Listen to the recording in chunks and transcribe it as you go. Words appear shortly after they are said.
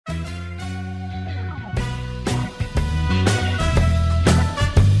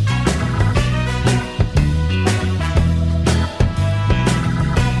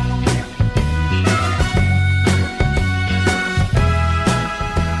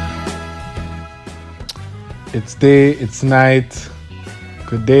It's day, it's night.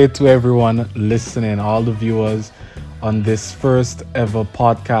 Good day to everyone listening, all the viewers on this first ever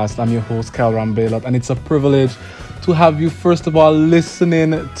podcast. I'm your host, Kelron Baylot, and it's a privilege to have you, first of all,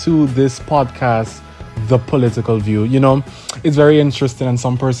 listening to this podcast, The Political View. You know, it's very interesting, and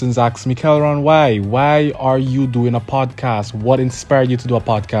some persons ask me, Kelron, why? Why are you doing a podcast? What inspired you to do a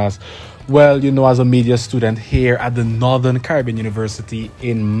podcast? Well, you know, as a media student here at the Northern Caribbean University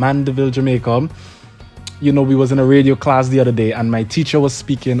in Mandeville, Jamaica, you know, we was in a radio class the other day and my teacher was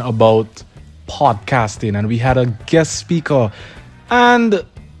speaking about podcasting, and we had a guest speaker, and,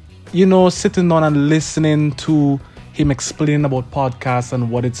 you know, sitting down and listening to him explain about podcasts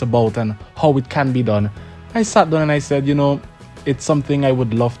and what it's about and how it can be done. I sat down and I said, you know, it's something I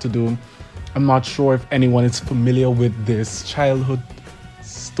would love to do. I'm not sure if anyone is familiar with this childhood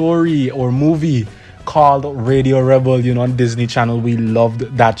story or movie called Radio Rebel, you know, on Disney Channel. We loved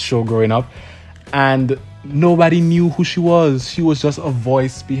that show growing up, and nobody knew who she was. She was just a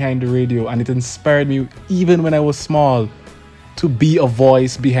voice behind the radio, and it inspired me even when I was small to be a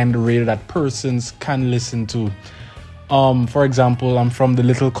voice behind the radio that persons can listen to. For example, I'm from the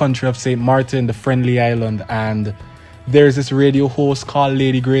little country of St. Martin, the friendly island, and there's this radio host called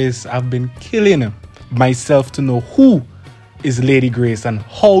Lady Grace. I've been killing myself to know who is Lady Grace and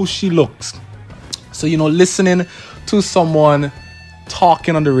how she looks. So, you know, listening to someone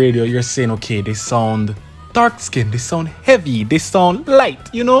talking on the radio, you're saying, okay, they sound dark skinned, they sound heavy, they sound light,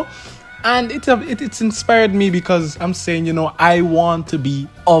 you know, and it's inspired me because I'm saying, you know, I want to be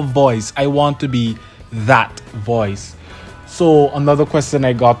a voice. I want to be that voice. So another question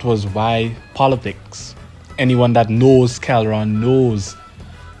I got was, why politics? Anyone that knows Kelron knows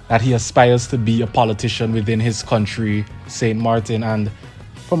that he aspires to be a politician within his country, St. Martin. And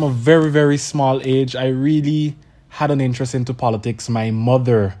from a very, very small age, I really had an interest into politics. My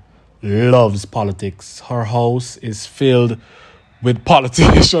mother loves politics. Her house is filled with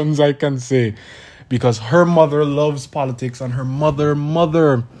politicians, I can say, because her mother loves politics and her mother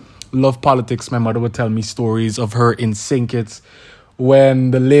loved politics. My mother would tell me stories of her in St. Kitts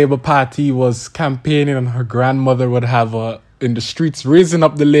when the Labour Party was campaigning, and her grandmother would have in the streets raising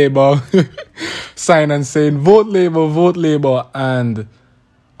up the Labour sign and saying, vote Labour, vote Labour. And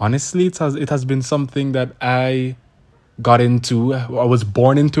honestly, it has been something that I got into. I was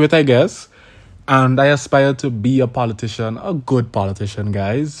born into it, I guess. And I aspire to be a politician, a good politician,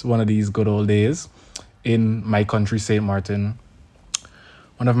 guys. One of these good old days in my country, St. Martin.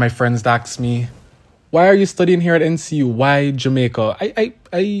 One of my friends asked me, why are you studying here at NCU? Why Jamaica?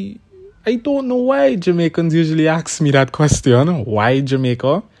 I don't know why Jamaicans usually ask me that question. Why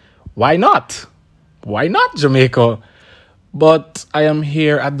Jamaica? Why not? Why not Jamaica? But I am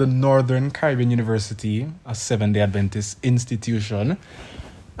here at the Northern Caribbean University, a Seventh-day Adventist institution.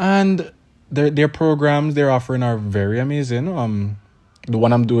 And their programs they're offering are very amazing. The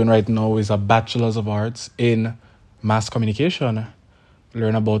one I'm doing right now is a Bachelor's of Arts in Mass Communication.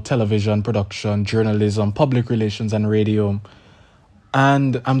 Learn about television production, journalism, public relations, and radio.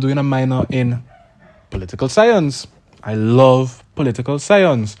 And I'm doing a minor in political science. I love political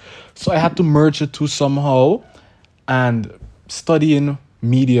science. So I had to merge the two somehow. And studying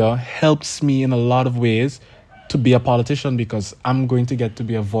media helps me in a lot of ways to be a politician, because I'm going to get to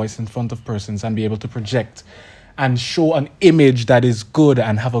be a voice in front of persons and be able to project and show an image that is good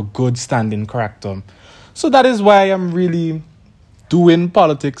and have a good standing character. So that is why I'm really doing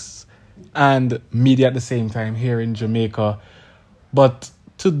politics and media at the same time here in Jamaica. But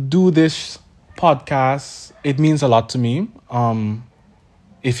to do this podcast, it means a lot to me.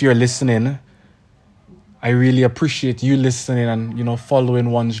 If you're listening, I really appreciate you listening and, you know,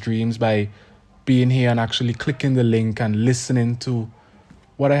 following one's dreams by being here and actually clicking the link and listening to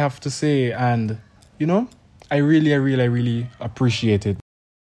what I have to say. And, you know, I really appreciate it.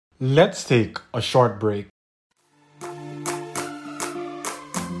 Let's take a short break.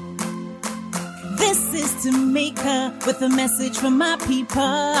 This is Jamaica with a message from my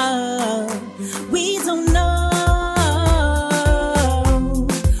people. We don't know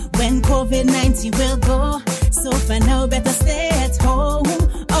when COVID-19 will go, so for now better stay at home.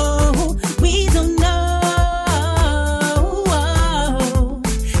 Oh, we don't know,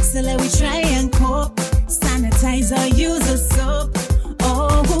 so let we try and cope. Sanitize or use a soap.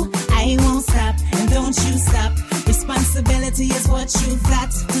 Oh, I won't stop, and don't you stop. Responsibility is what you've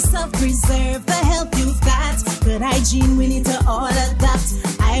got to self-preserve the health you've got. Good hygiene we need to all adopt.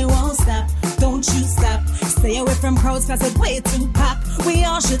 I won't stop, don't you stop. Stay away from crowds cause it's way too packed. We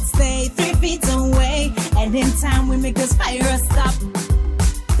all should stay 3 feet away, and in time we make this fire stop.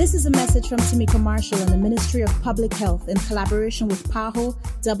 This is a message from Tamika Marshall and the Ministry of Public Health in collaboration with PAHO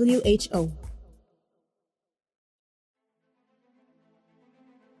WHO.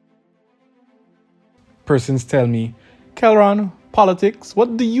 persons tell me, Kelron, politics,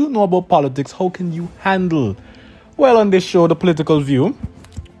 what do you know about politics? How can you handle? Well, on this show, The Political View,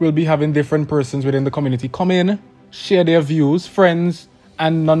 we'll be having different persons within the community come in, share their views, friends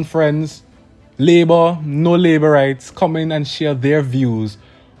and non-friends, labor, no labor rights, come in and share their views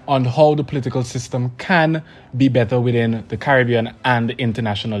on how the political system can be better within the Caribbean and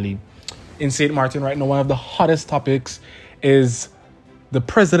internationally. In St. Martin right now, one of the hottest topics is the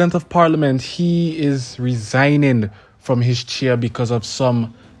President of Parliament. He is resigning from his chair because of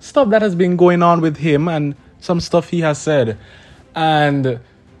some stuff that has been going on with him and some stuff he has said. And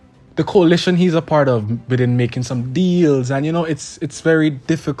the coalition he's a part of within making some deals. And, it's very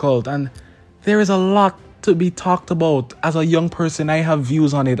difficult. And there is a lot to be talked about. As a young person, I have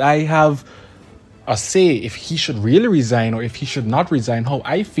views on it. I have a say if he should really resign or if he should not resign, how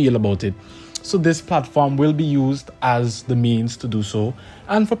I feel about it. So this platform will be used as the means to do so.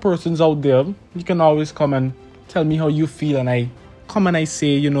 And for persons out there, you can always come and tell me how you feel. And I come and I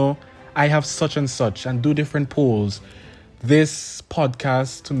say, I have such and such, and do different polls. This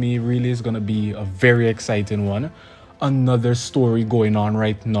podcast to me really is going to be a very exciting one. Another story going on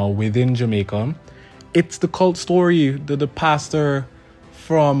right now within Jamaica. It's the cult story, the pastor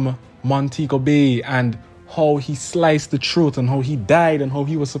from Montego Bay, and how he sliced the throat and how he died and how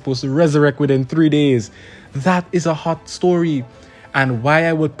he was supposed to resurrect within 3 days. That is a hot story. And why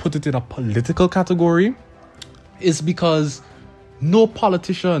I would put it in a political category is because no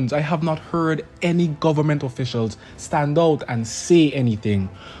politicians, I have not heard any government officials stand out and say anything.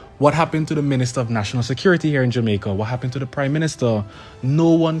 What happened to the Minister of National Security here in Jamaica? What happened to the Prime Minister? No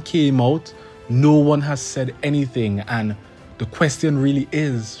one came out. No one has said anything. And the question really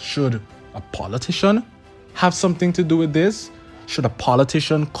is, should a politician have something to do with this? Should a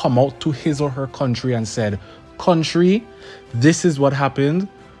politician come out to his or her country and said, country, this is what happened.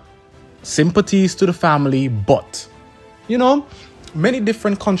 Sympathies to the family, but, many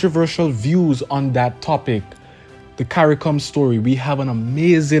different controversial views on that topic. The CARICOM story. We have an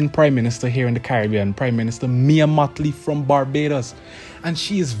amazing Prime Minister here in the Caribbean, Prime Minister Mia Mottley from Barbados. And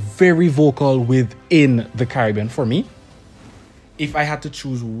she is very vocal within the Caribbean. For me, if I had to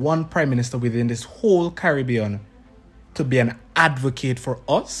choose one Prime Minister within this whole Caribbean to be an advocate for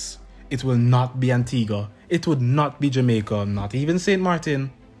us, it will not be Antigua. It would not be Jamaica, not even St.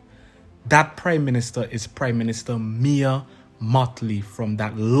 Martin. That Prime Minister is Prime Minister Mia Mottley from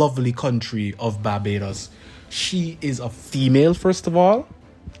that lovely country of Barbados. She is a female, first of all,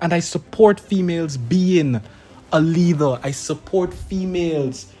 and I support females being a leader. I support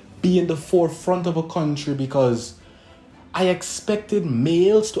females being the forefront of a country because I expected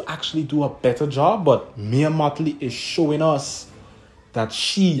males to actually do a better job, but Mia Mottley is showing us that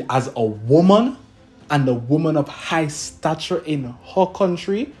she, as a woman and a woman of high stature in her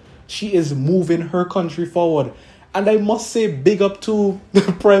country, she is moving her country forward. And I must say, big up to the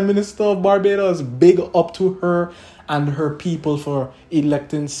Prime Minister of Barbados. Big up to her and her people for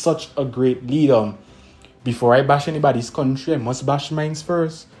electing such a great leader. Before I bash anybody's country, I must bash mine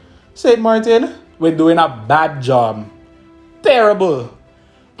first. St. Martin, we're doing a bad job. Terrible.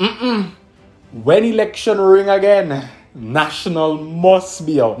 When election ring again, National must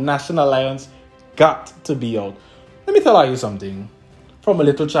be out. National Alliance got to be out. Let me tell you something. From a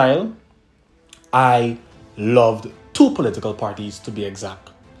little child, I loved two political parties, to be exact.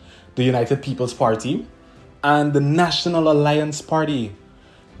 The United People's Party and the National Alliance Party.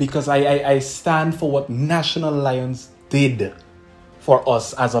 Because I stand for what National Alliance did for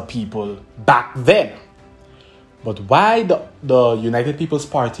us as a people back then. But why the United People's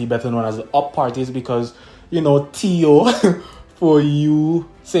Party, better known as the UP Party, is because, Theo, for you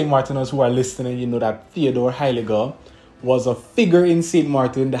St. Martiners who are listening, you know that Theodore Heiliger was a figure in St.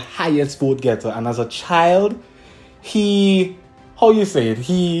 Martin, the highest vote getter. And as a child, he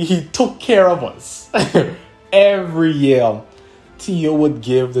took care of us. Every year, Theo would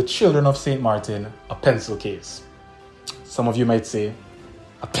give the children of St. Martin a pencil case. Some of you might say,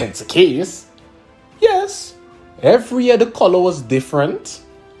 a pencil case? Yes. Every year the color was different.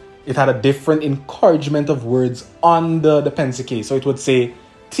 It had a different encouragement of words on the pencil case. So it would say,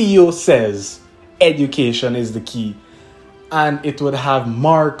 Theo says, education is the key. And it would have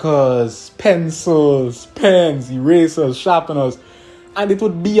markers, pencils, pens, erasers, sharpeners. And it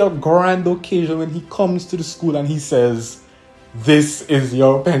would be a grand occasion when he comes to the school and he says, this is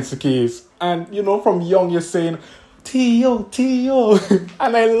your pencil case. And, from young you're saying, Theo.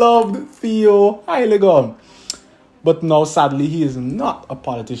 And I loved Theo Heiliger. But now, sadly, he is not a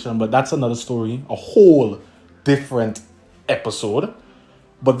politician. But that's another story, a whole different episode.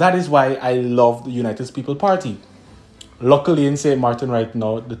 But that is why I love the United People's Party. Luckily in St. Martin right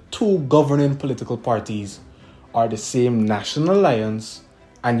now, the two governing political parties are the same National Alliance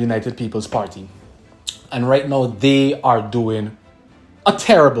and United People's Party. And right now they are doing a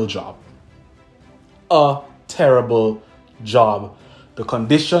terrible job. A terrible job. The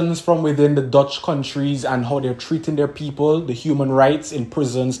conditions from within the Dutch countries and how they're treating their people, the human rights in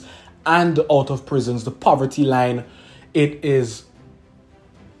prisons and out of prisons, the poverty line, it is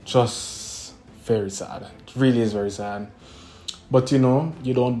just very sad. It really is very sad. But you know,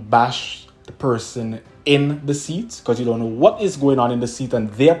 you don't bash the person in the seat because you don't know what is going on in the seat and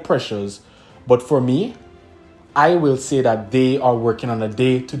their pressures. But for me, I will say that they are working on a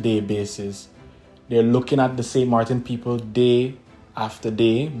day-to-day basis. They're looking at the St. Martin people day after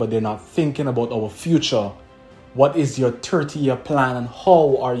day, but they're not thinking about our future. What is your 30-year plan and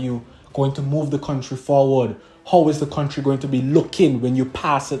how are you going to move the country forward? How is the country going to be looking when you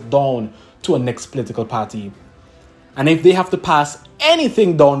pass it down to a next political party? And if they have to pass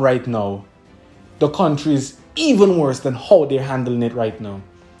anything down right now, the country is even worse than how they're handling it right now.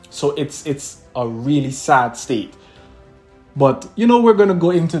 So it's a really sad state. But, you know, we're going to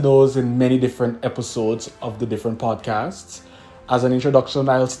go into those in many different episodes of the different podcasts. As an introduction,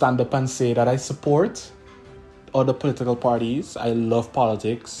 I'll stand up and say that I support other political parties. I love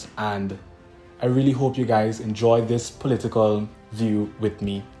politics, and I really hope you guys enjoy this political view with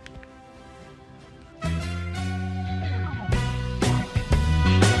me